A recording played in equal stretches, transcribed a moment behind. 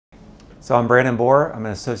So I'm Brandon Boor. I'm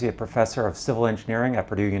an associate professor of civil engineering at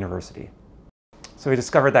Purdue University. So we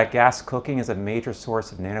discovered that gas cooking is a major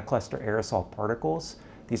source of nanocluster aerosol particles.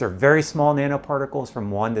 These are very small nanoparticles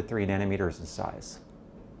from 1 to 3 nanometers in size.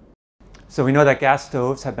 So we know that gas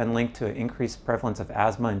stoves have been linked to an increased prevalence of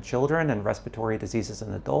asthma in children and respiratory diseases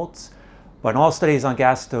in adults. But in all studies on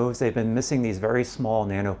gas stoves, they've been missing these very small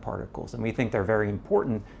nanoparticles. And we think they're very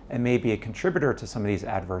important and may be a contributor to some of these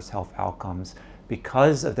adverse health outcomes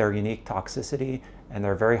because of their unique toxicity and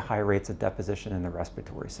their very high rates of deposition in the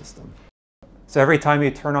respiratory system. So every time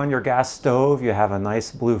you turn on your gas stove, you have a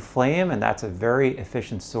nice blue flame, and that's a very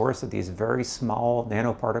efficient source of these very small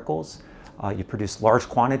nanoparticles. You produce large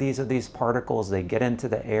quantities of these particles, they get into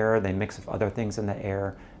the air, they mix with other things in the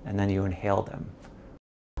air, and then you inhale them.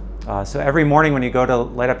 So every morning when you go to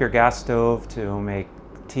light up your gas stove to make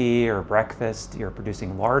tea or breakfast, you're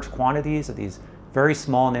producing large quantities of these very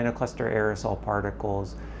small nanocluster aerosol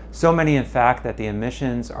particles. So many, in fact, that the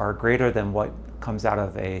emissions are greater than what comes out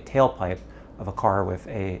of a tailpipe of a car with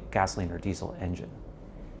a gasoline or diesel engine.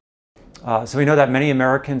 So we know that many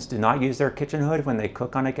Americans do not use their kitchen hood when they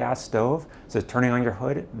cook on a gas stove. So turning on your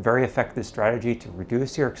hood, very effective strategy to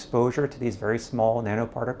reduce your exposure to these very small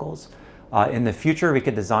nanoparticles. In the future, we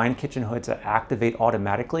could design kitchen hoods that activate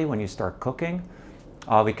automatically when you start cooking.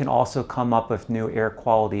 We can also come up with new air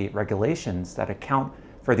quality regulations that account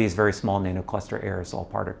for these very small nanocluster aerosol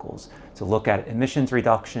particles. So look at emissions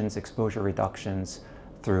reductions, exposure reductions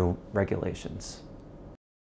through regulations.